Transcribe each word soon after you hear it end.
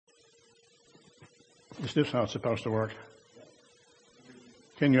Is this how it's supposed to work?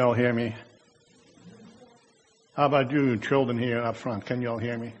 Can you all hear me? How about you children here up front? Can you all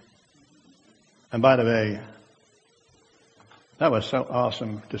hear me? And by the way, that was so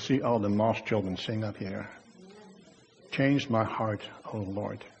awesome to see all the Moss children sing up here. Changed my heart, oh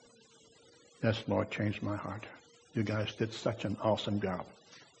Lord. Yes, Lord, changed my heart. You guys did such an awesome job.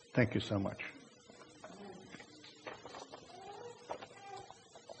 Thank you so much.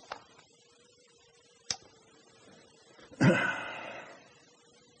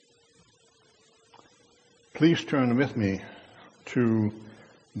 Please turn with me to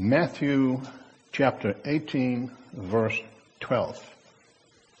Matthew chapter 18, verse 12.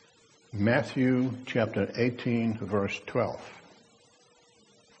 Matthew chapter 18, verse 12.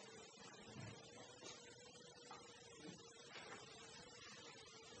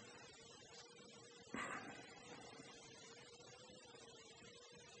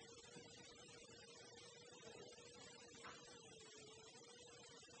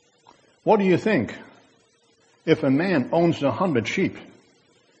 What do you think? If a man owns 100 sheep,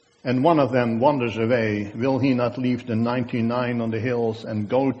 and one of them wanders away, will he not leave the 99 on the hills and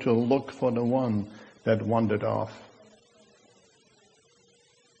go to look for the one that wandered off?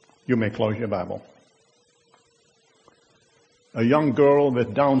 You may close your Bible. A young girl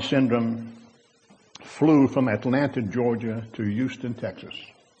with Down syndrome flew from Atlanta, Georgia to Houston, Texas.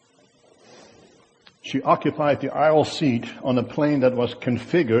 She occupied the aisle seat on a plane that was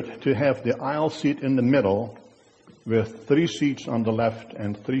configured to have the aisle seat in the middle with 3 seats on the left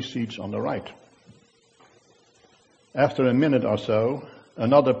and 3 seats on the right. After a minute or so,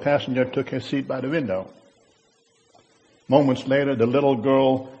 another passenger took his seat by the window. Moments later, the little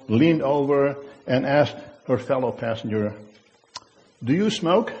girl leaned over and asked her fellow passenger, "Do you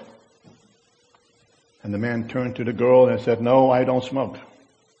smoke?" And the man turned to the girl and said, "No, I don't smoke."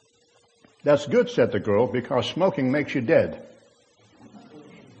 "That's good," said the girl, "because smoking makes you dead."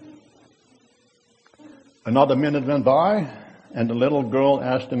 Another minute went by, and the little girl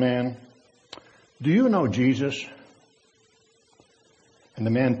asked the man, "Do you know Jesus?" And the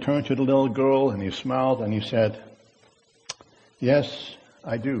man turned to the little girl, and he smiled, and he said, "Yes,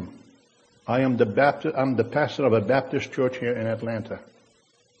 I do. I'm the pastor of a Baptist church here in Atlanta."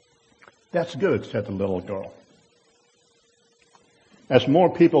 "That's good," said the little girl. As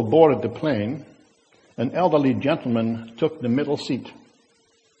more people boarded the plane, an elderly gentleman took the middle seat.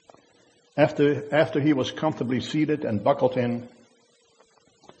 After he was comfortably seated and buckled in,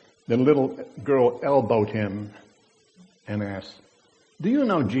 the little girl elbowed him and asked, "Do you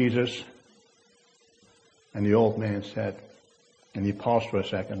know Jesus?" And the old man said, and he paused for a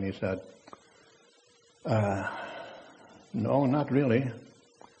second, he said, "No, not really,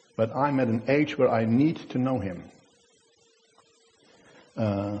 but I'm at an age where I need to know him."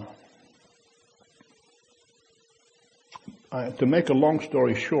 To make a long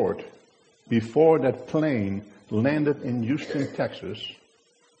story short, before that plane landed in Houston, Texas,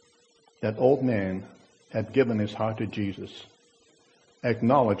 that old man had given his heart to Jesus,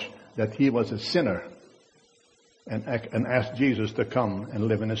 acknowledged that he was a sinner, and asked Jesus to come and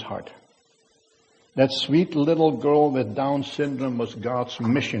live in his heart. That sweet little girl with Down syndrome was God's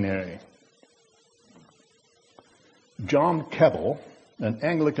missionary. John Keble, an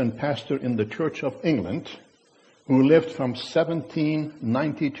Anglican pastor in the Church of England, who lived from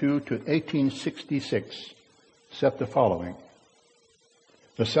 1792 to 1866, said the following: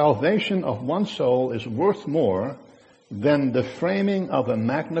 "The salvation of one soul is worth more than the framing of a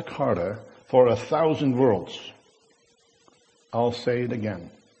Magna Carta for 1,000 worlds." I'll say it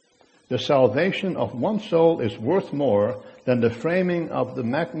again. The salvation of one soul is worth more than the framing of the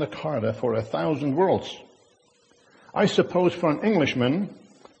Magna Carta for 1,000 worlds. I suppose for an Englishman,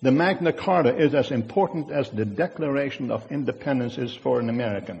 the Magna Carta is as important as the Declaration of Independence is for an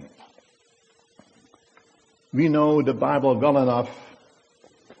American. We know the Bible well enough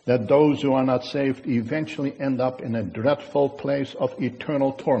that those who are not saved eventually end up in a dreadful place of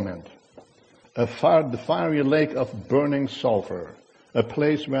eternal torment, the fiery lake of burning sulfur, a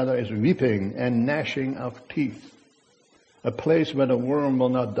place where there is weeping and gnashing of teeth, a place where the worm will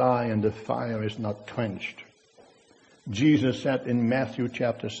not die and the fire is not quenched. Jesus said in Matthew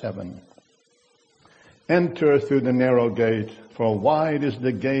chapter 7, "Enter through the narrow gate, for wide is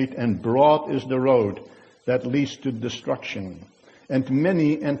the gate and broad is the road that leads to destruction, and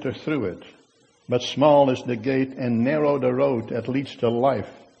many enter through it. But small is the gate and narrow the road that leads to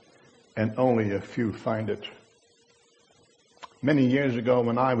life, and only a few find it." Many years ago,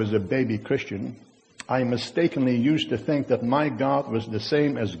 when I was a baby Christian, I mistakenly used to think that my God was the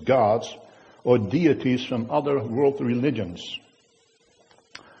same as gods or deities from other world religions.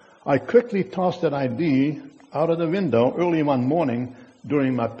 I quickly tossed that idea out of the window early one morning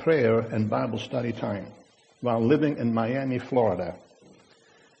during my prayer and Bible study time while living in Miami, Florida.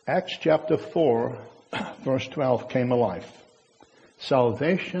 Acts chapter 4, verse 12 came alive.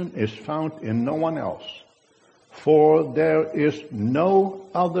 Salvation is found in no one else, for there is no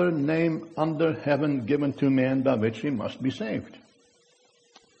other name under heaven given to man by which we must be saved.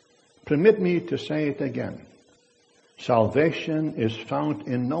 Permit me to say it again. Salvation is found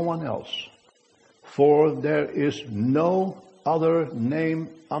in no one else, for there is no other name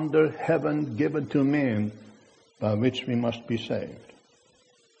under heaven given to man by which we must be saved.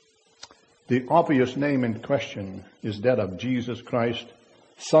 The obvious name in question is that of Jesus Christ,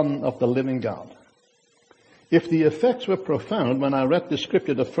 Son of the living God. If the effects were profound when I read the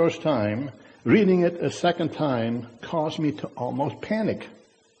scripture the first time, reading it a second time caused me to almost panic.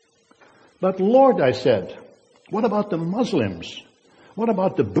 But Lord, I said, what about the Muslims? What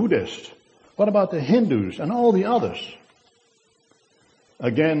about the Buddhists? What about the Hindus and all the others?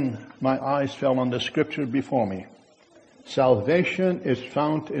 Again, my eyes fell on the scripture before me. Salvation is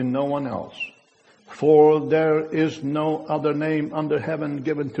found in no one else, for there is no other name under heaven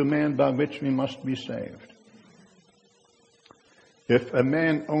given to man by which we must be saved. If a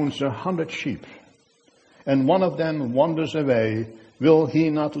man owns 100 sheep, and one of them wanders away, will he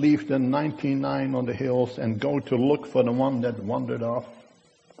not leave the 99 on the hills and go to look for the one that wandered off?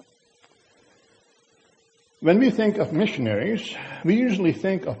 When we think of missionaries, we usually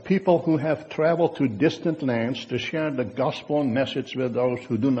think of people who have traveled to distant lands to share the gospel message with those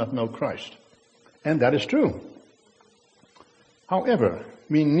who do not know Christ. And that is true. However,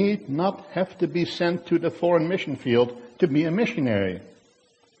 we need not have to be sent to the foreign mission field to be a missionary.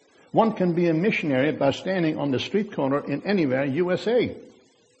 One can be a missionary by standing on the street corner in anywhere, USA,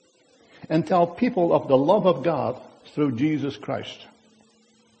 and tell people of the love of God through Jesus Christ.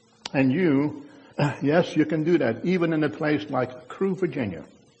 And you, yes, you can do that, even in a place like Crewe, Virginia.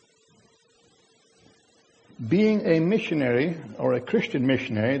 Being a missionary or a Christian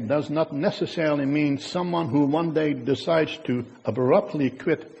missionary does not necessarily mean someone who one day decides to abruptly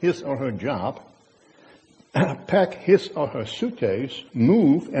quit his or her job, pack his or her suitcase,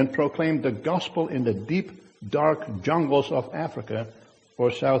 move and proclaim the gospel in the deep, dark jungles of Africa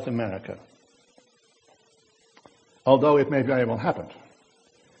or South America. Although it may very well happen.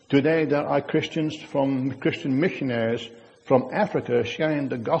 Today there are Christian missionaries from Africa sharing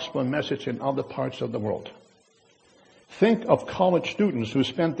the gospel message in other parts of the world. Think of college students who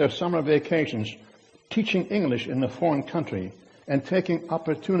spent their summer vacations teaching English in a foreign country and taking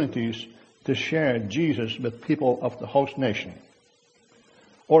opportunities to share Jesus with people of the host nation.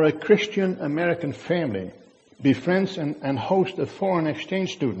 Or a Christian American family befriends and hosts a foreign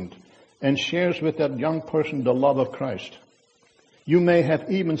exchange student and shares with that young person the love of Christ. You may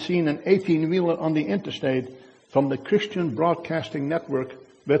have even seen an 18-wheeler on the interstate from the Christian Broadcasting Network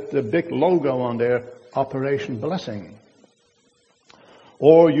with the big logo on there, Operation Blessing.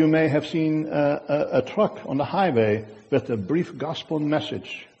 Or you may have seen a truck on the highway with a brief gospel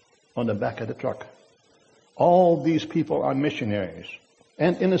message on the back of the truck. All these people are missionaries.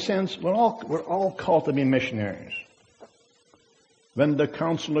 And in a sense, we're all called to be missionaries. When the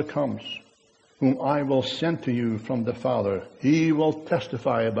counselor comes, whom I will send to you from the Father, he will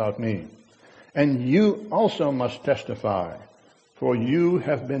testify about me. And you also must testify, for you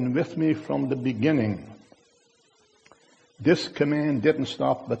have been with me from the beginning. This command didn't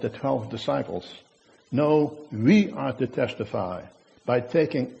stop with the 12 disciples. No, we are to testify by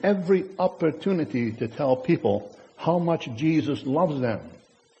taking every opportunity to tell people how much Jesus loves them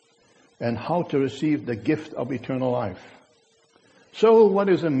and how to receive the gift of eternal life. So what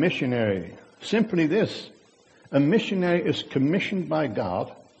is a missionary? Simply this: a missionary is commissioned by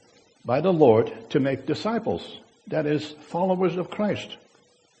God, by the Lord, to make disciples, that is, followers of Christ.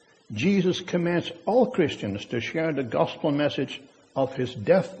 Jesus commands all Christians to share the gospel message of his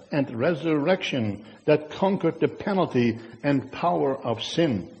death and resurrection that conquered the penalty and power of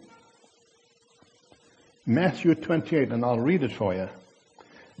sin. Matthew 28, and I'll read it for you.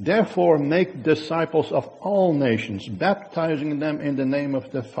 Therefore make disciples of all nations, baptizing them in the name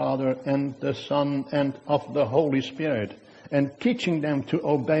of the Father and the Son and of the Holy Spirit, and teaching them to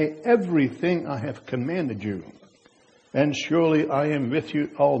obey everything I have commanded you. And surely I am with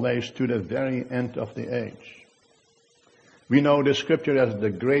you always to the very end of the age. We know the scripture as the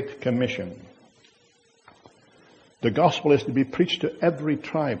Great Commission. The gospel is to be preached to every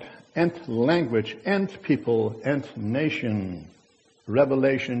tribe and language and people and nation.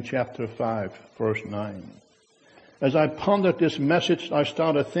 Revelation chapter 5, verse 9. As I pondered this message, I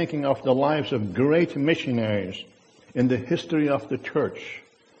started thinking of the lives of great missionaries in the history of the church.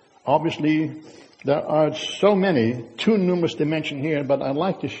 Obviously, there are so many, too numerous to mention here, but I'd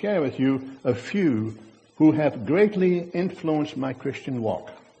like to share with you a few who have greatly influenced my Christian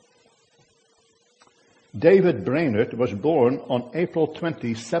walk. David Brainerd was born on April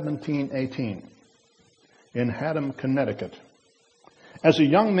 20, 1718, in Haddam, Connecticut. As a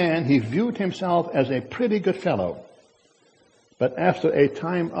young man, he viewed himself as a pretty good fellow. But after a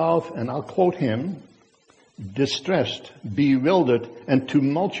time of, and I'll quote him, distressed, bewildered, and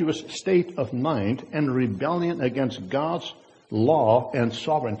tumultuous state of mind and rebellion against God's law and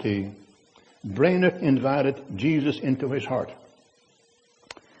sovereignty, Brainerd invited Jesus into his heart.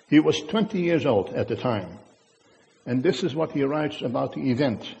 He was 20 years old at the time, and this is what he writes about the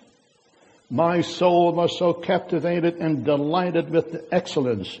event. My soul was so captivated and delighted with the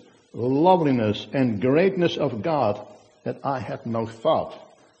excellence, loveliness, and greatness of God that I had no thought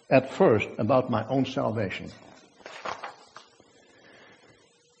at first about my own salvation.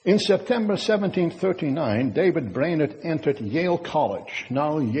 In September 1739, David Brainerd entered Yale College,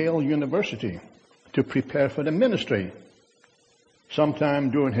 now Yale University, to prepare for the ministry.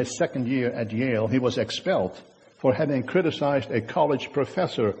 Sometime during his second year at Yale, he was expelled for having criticized a college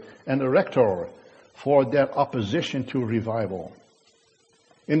professor and a rector for their opposition to revival.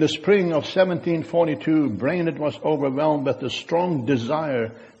 In the spring of 1742, Brainerd was overwhelmed with the strong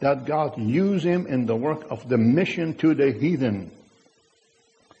desire that God use him in the work of the mission to the heathen.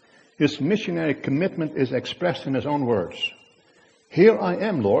 His missionary commitment is expressed in his own words. Here I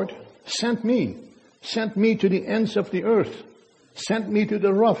am, Lord. Send me. Send me to the ends of the earth. Send me to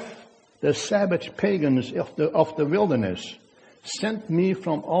the rough, the savage pagans of the wilderness. Send me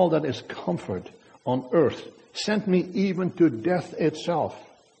from all that is comfort on earth. Send me even to death itself,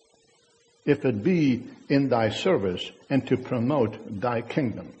 if it be in thy service and to promote thy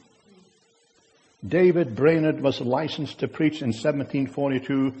kingdom. David Brainerd was licensed to preach in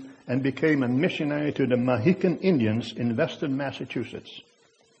 1742 and became a missionary to the Mohican Indians in western Massachusetts.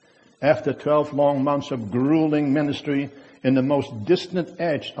 After 12 long months of grueling ministry in the most distant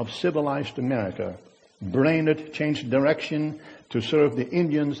edge of civilized America, Brainerd changed direction to serve the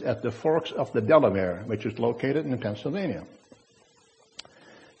Indians at the forks of the Delaware, which is located in Pennsylvania.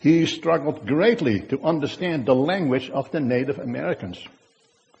 He struggled greatly to understand the language of the Native Americans.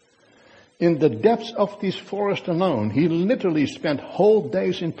 In the depths of these forests alone, he literally spent whole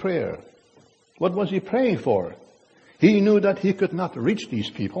days in prayer. What was he praying for? He knew that he could not reach these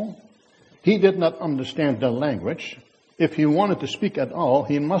people. He did not understand their language. If he wanted to speak at all,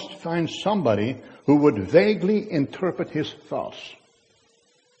 he must find somebody who would vaguely interpret his thoughts.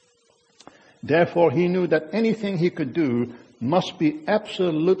 Therefore, he knew that anything he could do must be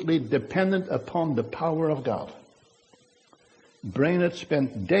absolutely dependent upon the power of God. Brainerd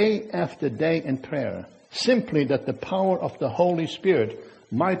spent day after day in prayer, simply that the power of the Holy Spirit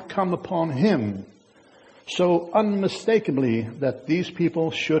might come upon him so unmistakably that these people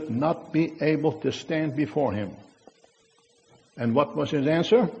should not be able to stand before him. And what was his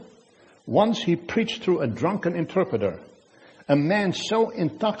answer? Once he preached through a drunken interpreter, a man so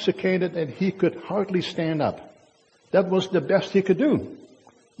intoxicated that he could hardly stand up. That was the best he could do.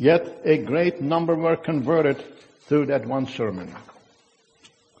 Yet a great number were converted through that one sermon.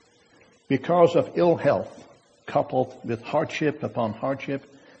 Because of ill health, coupled with hardship upon hardship,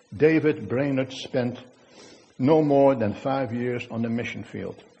 David Brainerd spent no more than 5 years on the mission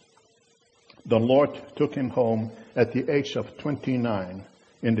field. The Lord took him home at the age of 29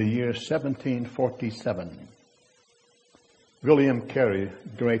 in the year 1747. William Carey,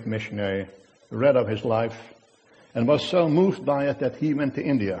 great missionary, read of his life and was so moved by it that he went to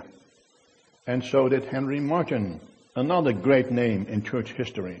India. And so did Henry Martyn, another great name in church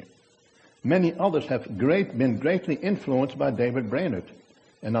history. Many others have been greatly influenced by David Brainerd,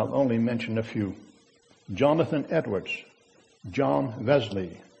 and I'll only mention a few. Jonathan Edwards, John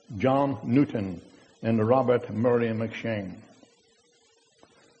Wesley, John Newton, and Robert Murray McCheyne.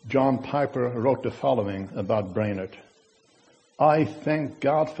 John Piper wrote the following about Brainerd. I thank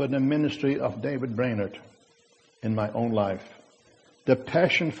God for the ministry of David Brainerd in my own life. The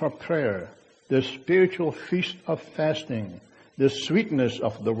passion for prayer, the spiritual feast of fasting, the sweetness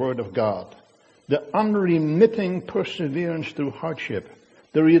of the Word of God, the unremitting perseverance through hardship,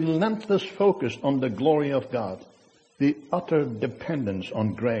 the relentless focus on the glory of God, the utter dependence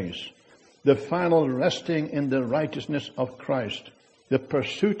on grace, the final resting in the righteousness of Christ, the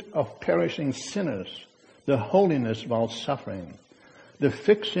pursuit of perishing sinners, the holiness while suffering, the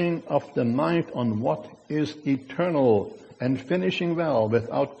fixing of the mind on what is eternal, and finishing well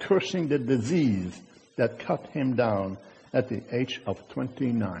without cursing the disease that cut him down at the age of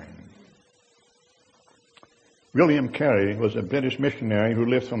 29. William Carey was a British missionary who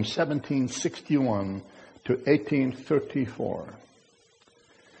lived from 1761 to 1834.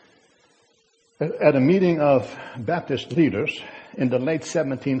 At a meeting of Baptist leaders in the late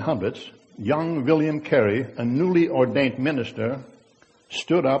 1700s, young William Carey, a newly ordained minister,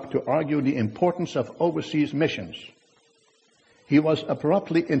 stood up to argue the importance of overseas missions. He was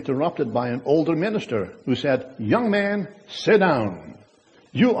abruptly interrupted by an older minister who said, "Young man, sit down.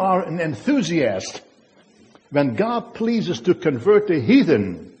 You are an enthusiast. When God pleases to convert a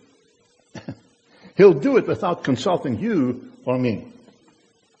heathen, He'll do it without consulting you or me."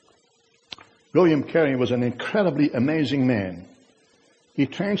 William Carey was an incredibly amazing man. He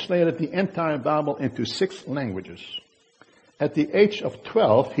translated the entire Bible into 6 languages. At the age of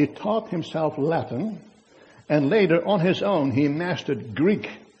 12, he taught himself Latin, and later on his own, he mastered Greek,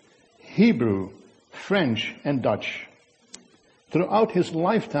 Hebrew, French, and Dutch. Throughout his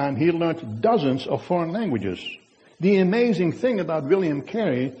lifetime, he learned dozens of foreign languages. The amazing thing about William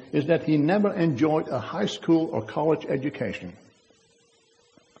Carey is that he never enjoyed a high school or college education.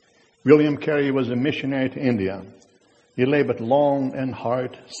 William Carey was a missionary to India. He labored long and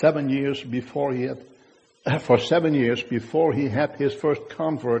hard for 7 years before he had his first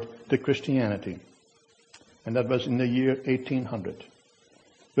convert to Christianity. And that was in the year 1800.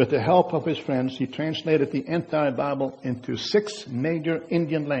 With the help of his friends, he translated the entire Bible into 6 major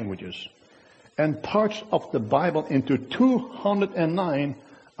Indian languages and parts of the Bible into 209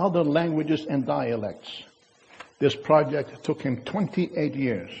 other languages and dialects. This project took him 28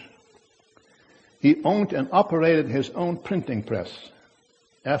 years. He owned and operated his own printing press.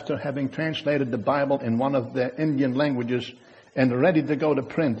 After having translated the Bible in one of the Indian languages and ready to go to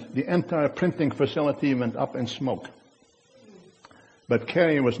print, the entire printing facility went up in smoke. But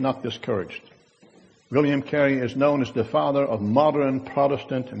Carey was not discouraged. William Carey is known as the father of modern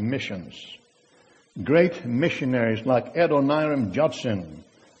Protestant missions. Great missionaries like Adoniram Judson,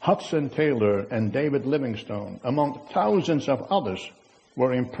 Hudson Taylor, and David Livingstone, among thousands of others,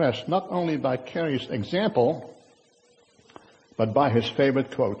 were impressed not only by Carey's example, but by his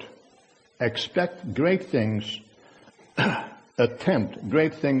favorite quote, "Expect great things, attempt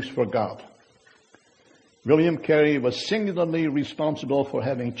great things for God." William Carey was singularly responsible for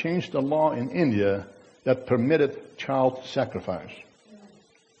having changed the law in India that permitted child sacrifice.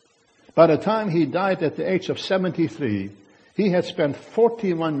 By the time he died at the age of 73, he had spent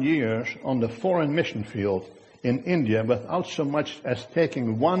 41 years on the foreign mission field in India without so much as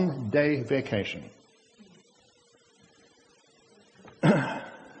taking 1 day vacation.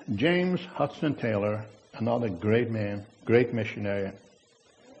 James Hudson Taylor, another great man, great missionary,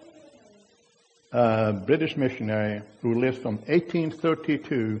 a British missionary who lived from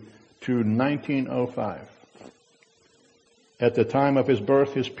 1832 to 1905. At the time of his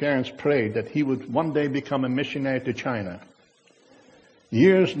birth, his parents prayed that he would one day become a missionary to China.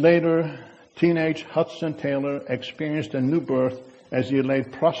 Years later, teenage Hudson Taylor experienced a new birth as he lay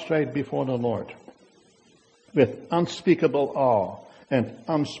prostrate before the Lord with unspeakable awe and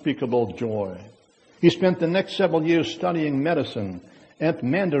unspeakable joy. He spent the next several years studying medicine and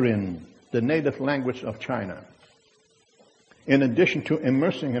Mandarin, the native language of China, in addition to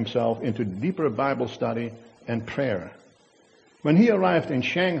immersing himself into deeper Bible study and prayer. When he arrived in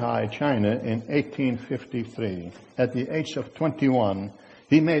Shanghai, China in 1853, at the age of 21,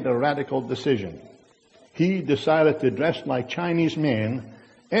 he made a radical decision. He decided to dress like Chinese men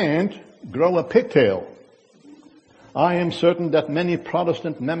and grow a pigtail. I am certain that many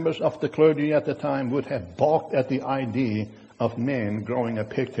Protestant members of the clergy at the time would have balked at the idea of men growing a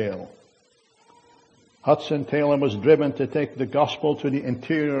pigtail. Hudson Taylor was driven to take the gospel to the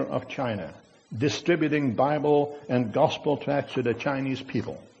interior of China, distributing Bible and gospel tracts to the Chinese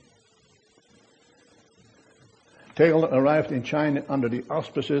people. Taylor arrived in China under the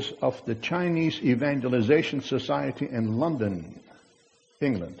auspices of the Chinese Evangelization Society in London,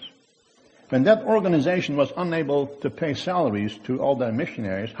 England. When that organization was unable to pay salaries to all their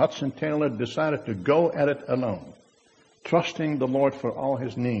missionaries, Hudson Taylor decided to go at it alone, trusting the Lord for all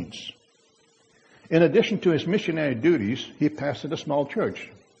his needs. In addition to his missionary duties, he pastored a small church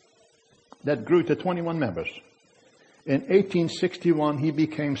that grew to 21 members. In 1861, he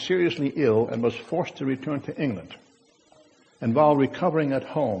became seriously ill and was forced to return to England. And while recovering at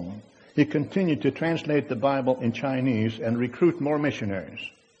home, he continued to translate the Bible in Chinese and recruit more missionaries.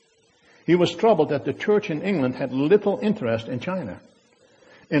 He was troubled that the church in England had little interest in China.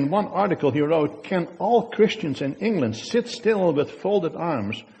 In one article he wrote, "Can all Christians in England sit still with folded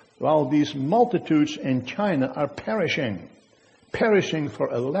arms while these multitudes in China are perishing for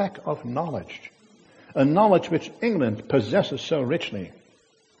a lack of knowledge, a knowledge which England possesses so richly?"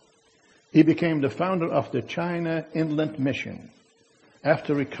 He became the founder of the China Inland Mission.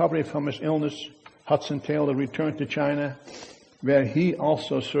 After recovery from his illness, Hudson Taylor returned to China, where he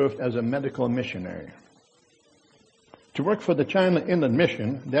also served as a medical missionary. To work for the China Inland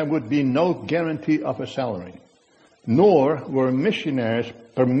Mission, there would be no guarantee of a salary, nor were missionaries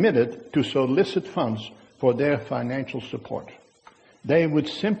permitted to solicit funds for their financial support. They would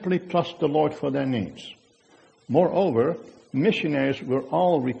simply trust the Lord for their needs. Moreover, missionaries were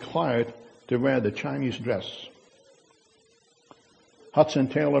all required to wear the Chinese dress. Hudson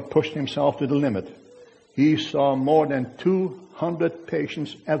Taylor pushed himself to the limit. He saw more than 200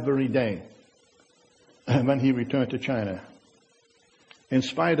 patients every day when he returned to China. In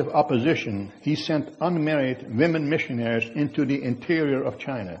spite of opposition, he sent unmarried women missionaries into the interior of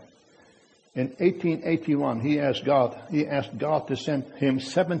China. In 1881, he asked God to send him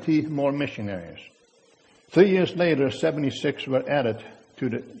 70 more missionaries. 3 years later, 76 were added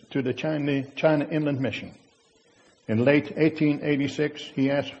to the China Inland Mission. In late 1886, he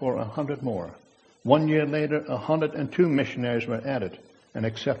asked for 100 more. 1 year later, 102 missionaries were added and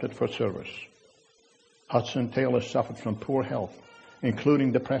accepted for service. Hudson Taylor suffered from poor health,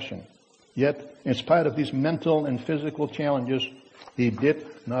 including depression. Yet, in spite of these mental and physical challenges, he did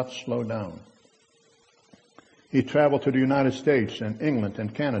not slow down. He traveled to the United States and England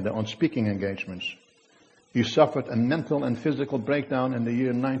and Canada on speaking engagements. He suffered a mental and physical breakdown in the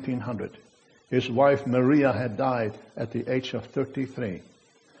year 1900. His wife Maria had died at the age of 33.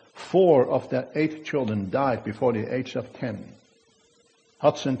 4 of their 8 children died before the age of 10.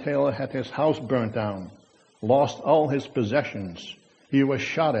 Hudson Taylor had his house burnt down, lost all his possessions. He was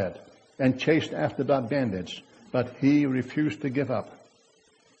shot at and chased after by bandits, but he refused to give up.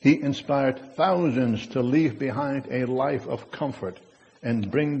 He inspired thousands to leave behind a life of comfort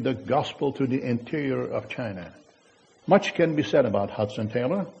and bring the gospel to the interior of China. Much can be said about Hudson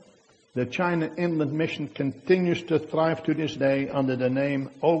Taylor. The China Inland Mission continues to thrive to this day under the name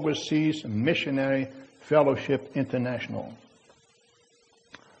Overseas Missionary Fellowship International.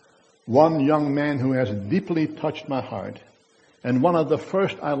 One young man who has deeply touched my heart, and one of the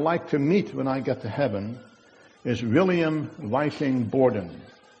first I like to meet when I get to heaven, is William Whiting Borden.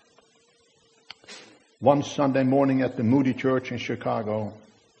 One Sunday morning at the Moody Church in Chicago,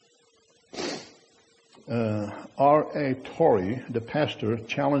 R.A. Torrey, the pastor,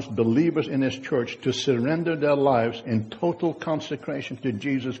 challenged believers in his church to surrender their lives in total consecration to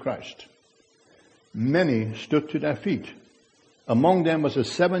Jesus Christ. Many stood to their feet. Among them was a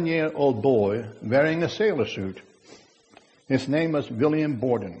 7-year-old boy wearing a sailor suit. His name was William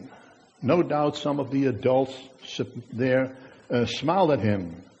Borden. No doubt some of the adults there smiled at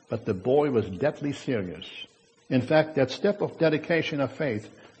him, but the boy was deadly serious. In fact, that step of dedication of faith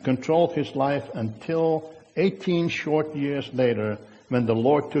controlled his life until 18 short years later, when the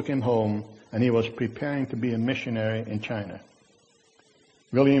Lord took him home and he was preparing to be a missionary in China.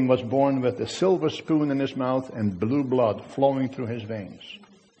 William was born with a silver spoon in his mouth and blue blood flowing through his veins.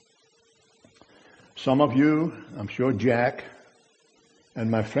 Some of you, I'm sure Jack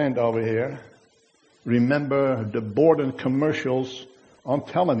and my friend over here, remember the Borden commercials on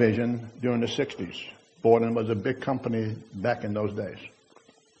television during the 60s. Borden was a big company back in those days.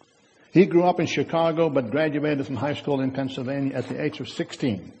 He grew up in Chicago but graduated from high school in Pennsylvania at the age of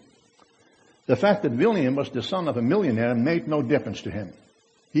 16. The fact that William was the son of a millionaire made no difference to him.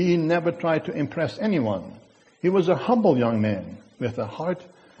 He never tried to impress anyone. He was a humble young man with a heart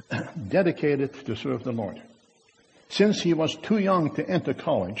dedicated to serve the Lord. Since he was too young to enter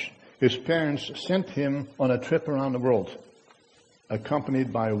college, his parents sent him on a trip around the world,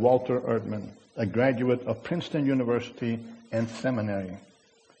 accompanied by Walter Erdman, a graduate of Princeton University and seminary.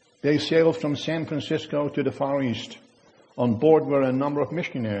 They sailed from San Francisco to the Far East. On board were a number of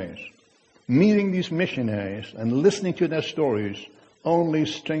missionaries. Meeting these missionaries and listening to their stories only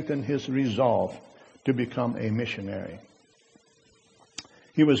strengthened his resolve to become a missionary.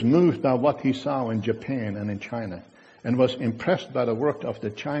 He was moved by what he saw in Japan and in China, and was impressed by the work of the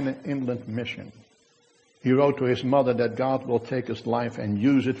China Inland Mission. He wrote to his mother that God will take his life and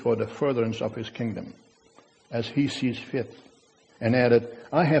use it for the furtherance of his kingdom, as he sees fit, and added,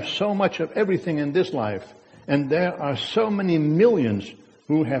 I have so much of everything in this life, and there are so many millions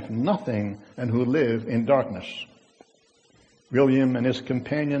who have nothing and who live in darkness. William and his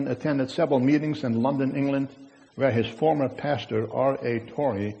companion attended several meetings in London, England, where his former pastor, R.A.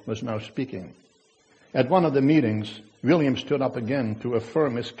 Torrey, was now speaking. At one of the meetings, William stood up again to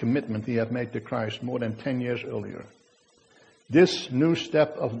affirm his commitment he had made to Christ more than 10 years earlier. This new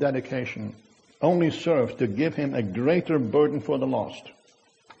step of dedication only served to give him a greater burden for the lost.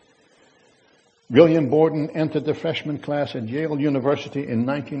 William Borden entered the freshman class at Yale University in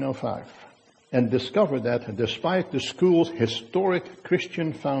 1905 and discovered that despite the school's historic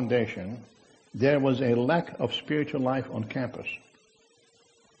Christian foundation, there was a lack of spiritual life on campus.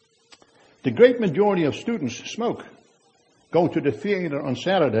 The great majority of students smoke, go to the theater on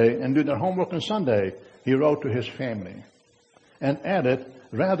Saturday, and do their homework on Sunday, he wrote to his family, and added,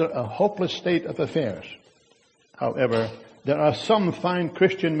 rather a hopeless state of affairs. However, there are some fine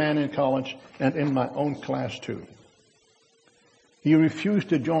Christian men in college and in my own class too. He refused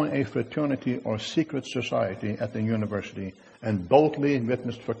to join a fraternity or secret society at the university and boldly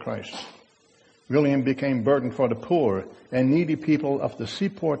witnessed for Christ. William became burden for the poor and needy people of the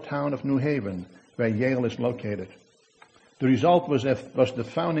seaport town of New Haven, where Yale is located. The result was the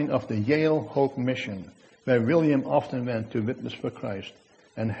founding of the Yale Hope Mission, where William often went to witness for Christ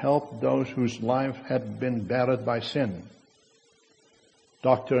and helped those whose life had been battered by sin.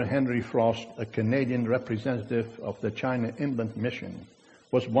 Dr. Henry Frost, a Canadian representative of the China Inland Mission,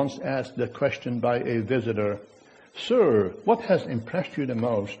 was once asked the question by a visitor, "Sir, what has impressed you the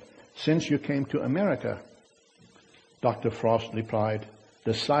most since you came to America?" Dr. Frost replied,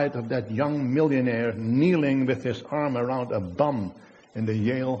 "The sight of that young millionaire kneeling with his arm around a bum in the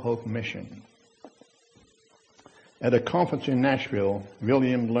Yale Hope Mission." At a conference in Nashville,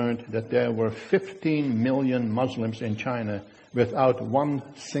 William learned that there were 15 million Muslims in China without one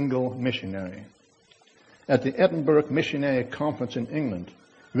single missionary. At the Edinburgh Missionary Conference in England,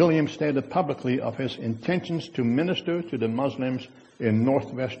 William stated publicly of his intentions to minister to the Muslims in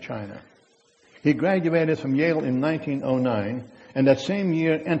northwest China. He graduated from Yale in 1909 and that same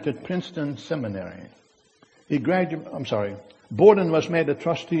year entered Princeton Seminary. Borden was made a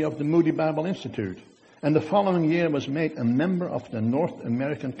trustee of the Moody Bible Institute, and the following year was made a member of the North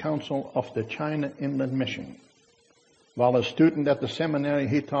American Council of the China Inland Mission. While a student at the seminary,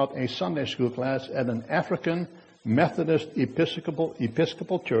 he taught a Sunday school class at an African Methodist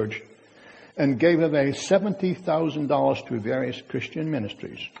Episcopal church and gave away $70,000 to various Christian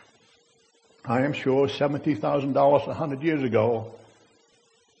ministries. I am sure $70,000 100 years ago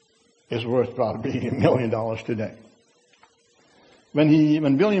is worth probably $1 million today.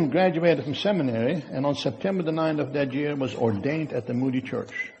 When William graduated from seminary and on September the 9th of that year was ordained at the Moody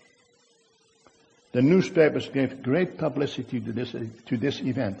Church, the newspapers gave great publicity to this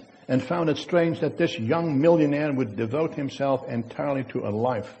event and found it strange that this young millionaire would devote himself entirely to a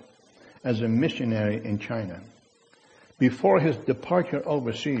life as a missionary in China. Before his departure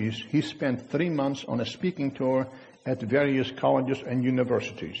overseas, he spent 3 months on a speaking tour at various colleges and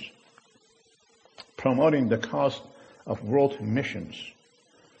universities, promoting the cause of world missions.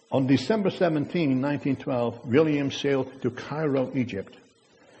 On December 17, 1912, William sailed to Cairo, Egypt,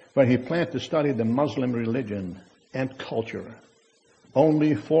 where he planned to study the Muslim religion and culture.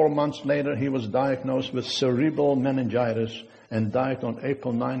 Only 4 months later, he was diagnosed with cerebral meningitis and died on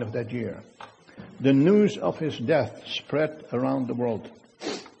April 9 of that year. The news of his death spread around the world,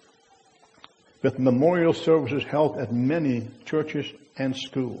 with memorial services held at many churches and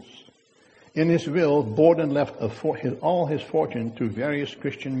schools. In his will, Borden left all his fortune to various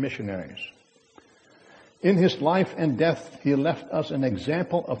Christian missionaries. In his life and death, he left us an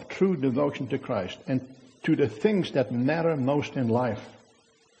example of true devotion to Christ and to the things that matter most in life.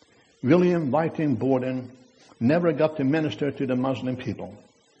 William Whiting Borden never got to minister to the Muslim people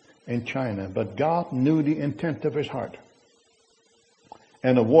in China, but God knew the intent of his heart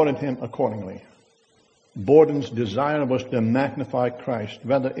and awarded him accordingly. Borden's desire was to magnify Christ,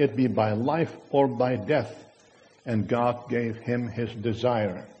 whether it be by life or by death, and God gave him his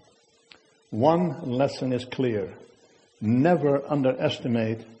desire. One lesson is clear. Never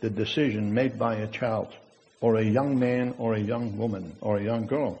underestimate the decision made by a child, or a young man, or a young woman, or a young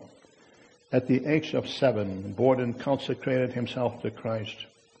girl. At the age of 7, Borden consecrated himself to Christ.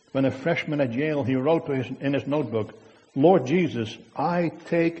 When a freshman at Yale, he wrote in his notebook, "Lord Jesus, I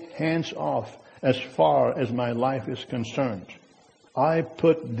take hands off as far as my life is concerned. I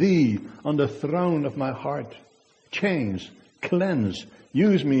put thee on the throne of my heart. Change, cleanse,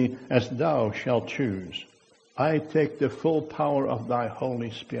 use me as thou shalt choose. I take the full power of thy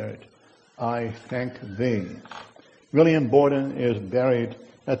Holy Spirit. I thank thee." William Borden is buried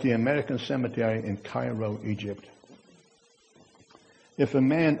at the American Cemetery in Cairo, Egypt. If a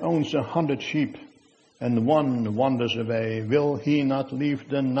man owns 100 sheep and one wanders away, will he not leave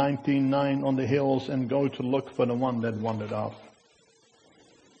the 99 on the hills and go to look for the one that wandered off?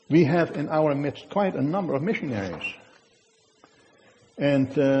 We have in our midst quite a number of missionaries.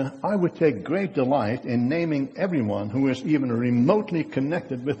 And I would take great delight in naming everyone who is even remotely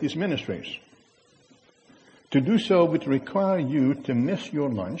connected with these ministries. To do so would require you to miss your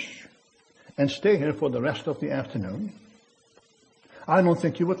lunch and stay here for the rest of the afternoon? I don't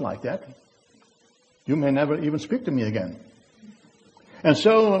think you would like that. You may never even speak to me again. And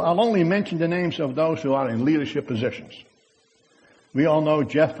so I'll only mention the names of those who are in leadership positions. We all know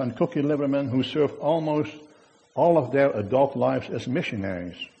Jeff and Cookie Liverman, who served almost all of their adult lives as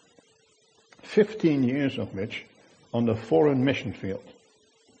missionaries, 15 years of which on the foreign mission field,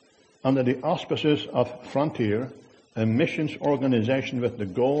 under the auspices of Frontier, a missions organization with the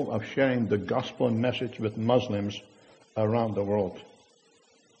goal of sharing the gospel message with Muslims around the world.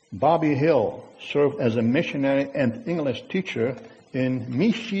 Bobby Hill served as a missionary and English teacher in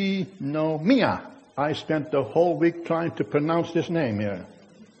Missionaries. I spent the whole week trying to pronounce this name here.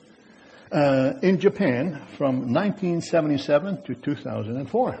 In Japan from 1977 to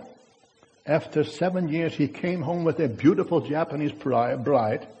 2004. After 7 years, he came home with a beautiful Japanese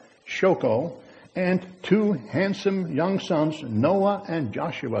bride, Shoko, and 2 handsome young sons, Noah and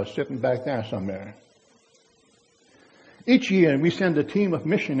Joshua, sitting back there somewhere. Each year, we send a team of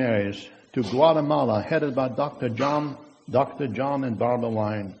missionaries to Guatemala, headed by Dr. John and Barbara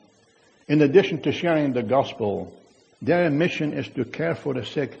Wine. In addition to sharing the gospel, their mission is to care for the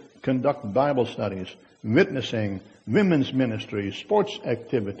sick, conduct Bible studies, witnessing, women's ministry, sports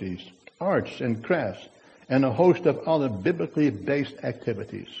activities, arts and crafts, and a host of other biblically based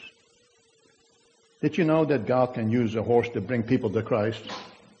activities. Did you know that God can use a horse to bring people to Christ?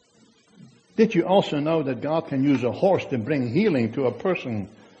 Did you also know that God can use a horse to bring healing to a person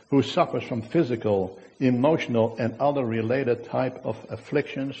who suffers from physical, emotional, and other related type of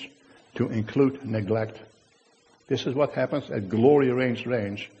afflictions, to include neglect? This is what happens at Glory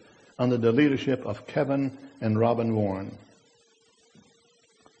Range under the leadership of Kevin and Robin Warren.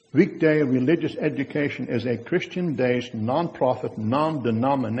 Weekday Religious Education is a Christian-based, non-profit,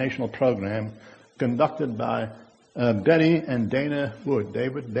 non-denominational program conducted by Betty and Dana Wood.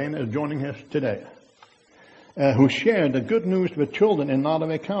 Dana is joining us today. Who share the good news with children in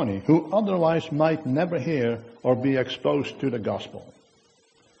Nottoway County who otherwise might never hear or be exposed to the gospel.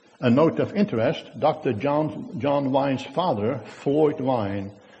 A note of interest, Dr. John Wine's father, Floyd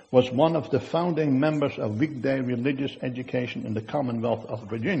Wine, was one of the founding members of Weekday Religious Education in the Commonwealth of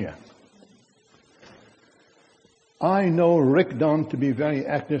Virginia. I know Rick Dunn to be very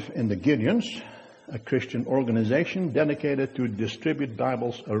active in the Gideons, a Christian organization dedicated to distribute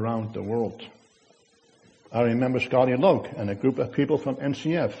Bibles around the world. I remember Scotty Loke and a group of people from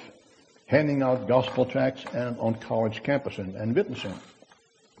NCF handing out gospel tracts and on college campuses and witnessing.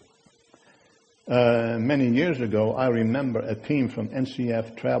 Many years ago, I remember a team from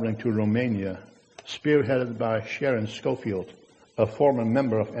NCF traveling to Romania, spearheaded by Sharon Schofield, a former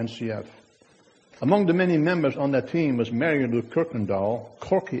member of NCF. Among the many members on that team was Mary Lou Kirkendall,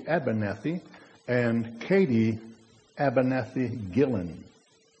 Corky Abernathy, and Katie Abernathy Gillen.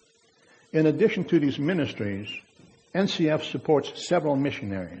 In addition to these ministries, NCF supports several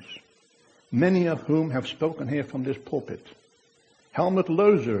missionaries, many of whom have spoken here from this pulpit. Helmut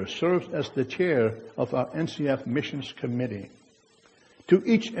Loser serves as the chair of our NCF Missions Committee. To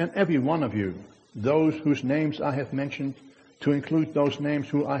each and every one of you, those whose names I have mentioned, to include those names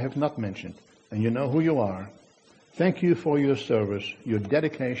who I have not mentioned, and you know who you are, thank you for your service, your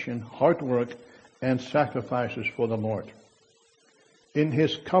dedication, hard work, and sacrifices for the Lord. In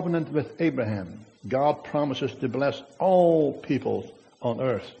his covenant with Abraham, God promises to bless all peoples on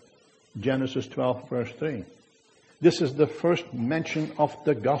earth. Genesis 12, verse 3. This is the first mention of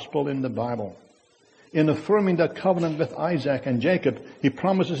the gospel in the Bible. In affirming that covenant with Isaac and Jacob, he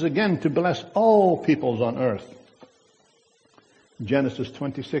promises again to bless all peoples on earth. Genesis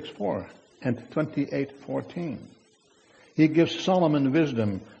 26:4 and 28:14. He gives Solomon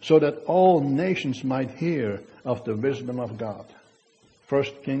wisdom so that all nations might hear of the wisdom of God. 1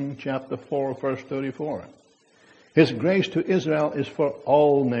 Kings chapter 4, verse 34. His grace to Israel is for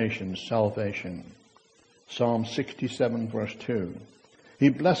all nations salvation. Psalm 67, verse 2. He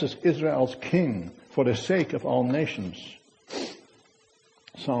blesses Israel's king for the sake of all nations.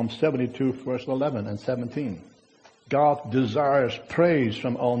 Psalm 72, verse 11 and 17. God desires praise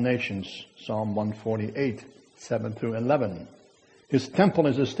from all nations. Psalm 148, 7 through 11. His temple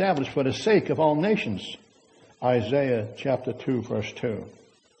is established for the sake of all nations. Isaiah chapter 2, verse 2.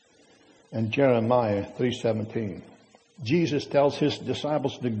 And Jeremiah 3:17. Jesus tells his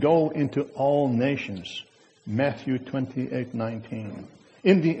disciples to go into all nations. Matthew 28:19.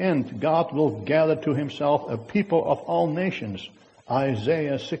 In the end, God will gather to himself a people of all nations.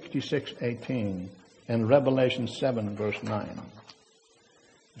 Isaiah 66:18 and Revelation 7, verse 9.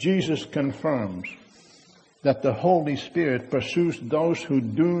 Jesus confirms that the Holy Spirit pursues those who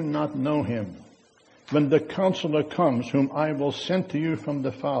do not know him. When the Counselor comes, whom I will send to you from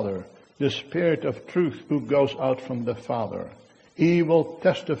the Father, the Spirit of truth who goes out from the Father. He will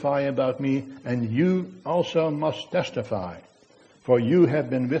testify about me, and you also must testify, for you have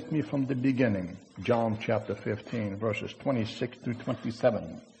been with me from the beginning. John chapter 15, verses 26 through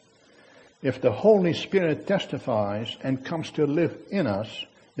 27. If the Holy Spirit testifies and comes to live in us,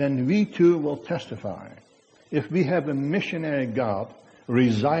 then we too will testify. If we have a missionary God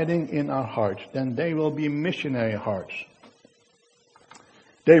residing in our hearts, then they will be missionary hearts.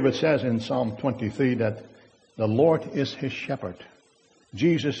 David says in Psalm 23 that the Lord is his shepherd.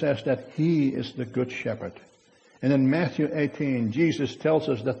 Jesus says that he is the good shepherd. And in Matthew 18, Jesus tells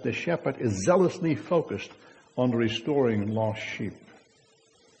us that the shepherd is zealously focused on restoring lost sheep.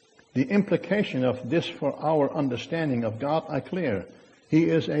 The implication of this for our understanding of God are clear. He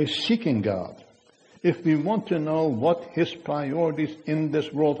is a seeking God. If we want to know what his priorities in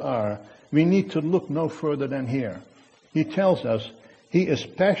this world are, we need to look no further than here. He tells us he is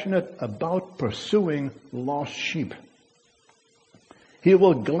passionate about pursuing lost sheep. He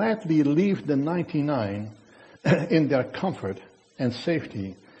will gladly leave the 99 in their comfort and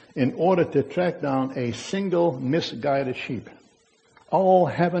safety in order to track down a single misguided sheep. All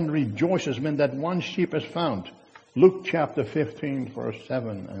heaven rejoices when that one sheep is found. Luke chapter 15, verse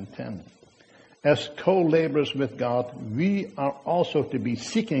 7 and 10. As co-laborers with God, we are also to be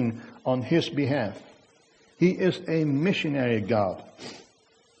seeking on his behalf. He is a missionary God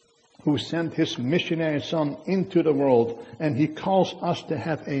who sent his missionary son into the world, and he calls us to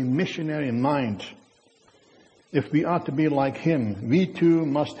have a missionary mind. If we are to be like him, we too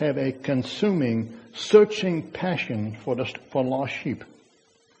must have a consuming, searching passion for lost sheep.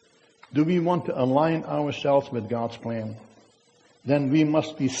 Do we want to align ourselves with God's plan? Then we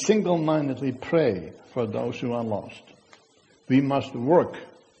must be single-mindedly pray for those who are lost. We must work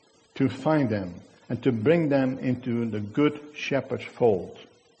to find them and to bring them into the good shepherd's fold.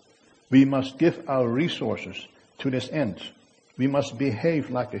 We must give our resources to this end. We must behave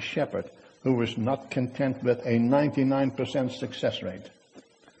like a shepherd who is not content with a 99% success rate.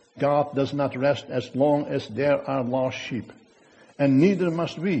 God does not rest as long as there are lost sheep, and neither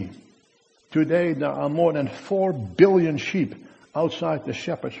must we. Today there are more than 4 billion sheep outside the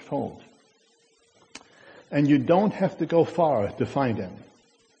shepherd's fold. And you don't have to go far to find them.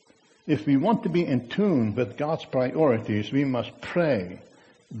 If we want to be in tune with God's priorities, we must pray,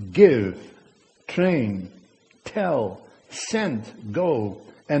 give, train, tell, send, go,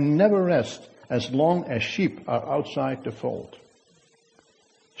 and never rest as long as sheep are outside the fold.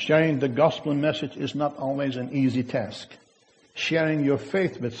 Sharing the gospel message is not always an easy task. Sharing your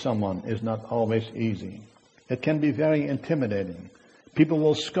faith with someone is not always easy. It can be very intimidating. People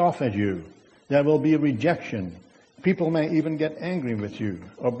will scoff at you. There will be rejection. People may even get angry with you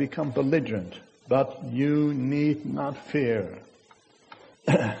or become belligerent. But you need not fear.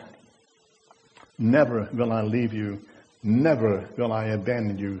 Never will I leave you. Never will I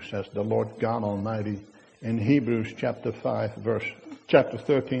abandon you, says the Lord God Almighty in Hebrews chapter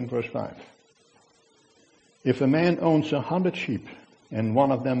 13, verse 5. If a man owns 100 sheep and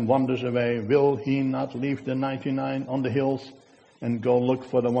one of them wanders away, will he not leave the 99 on the hills and go look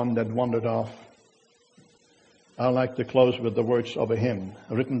for the one that wandered off? I like to close with the words of a hymn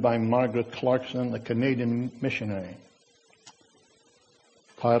written by Margaret Clarkson, a Canadian missionary,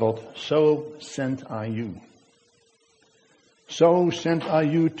 titled, So Sent I You. So sent I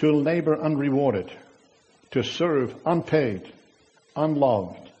you to labor unrewarded, to serve unpaid,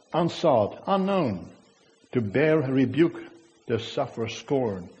 unloved, unsought, unknown, to bear rebuke, to suffer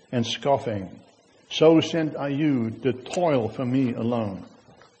scorn and scoffing. So sent I you to toil for me alone.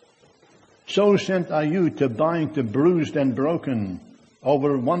 So sent I you to bind the bruised and broken,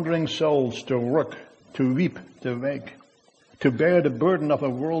 over wandering souls to work, to weep, to wake, to bear the burden of a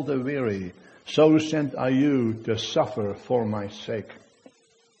world weary. So sent I you to suffer for my sake.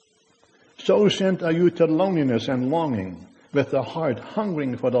 So sent I you to loneliness and longing, with the heart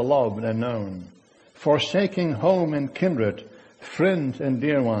hungering for the loved and known. Forsaking home and kindred, friend and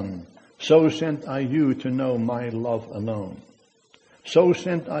dear one, so sent I you to know my love alone. So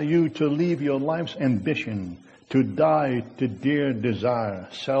sent I you to leave your life's ambition, to die to dear desire,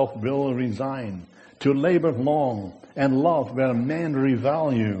 self-will resign, to labor long and love where men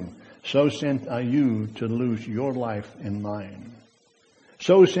revile you. So sent I you to lose your life and mine.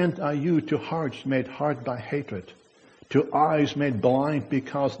 So sent I you to hearts made hard by hatred, to eyes made blind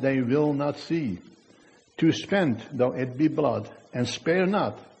because they will not see, to spend though it be blood, and spare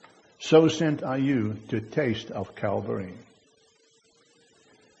not. So sent I you to taste of Calvary.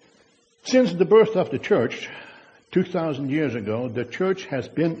 Since the birth of the church, 2,000 years ago, the church has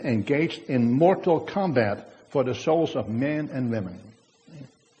been engaged in mortal combat for the souls of men and women.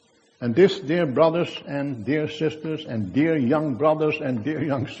 And this, dear brothers and dear sisters, and dear young brothers and dear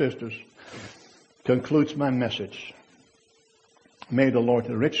young sisters, concludes my message. May the Lord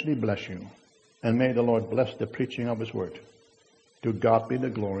richly bless you, and may the Lord bless the preaching of His word. To God be the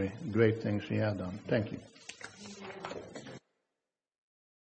glory, great things He has done. Thank you.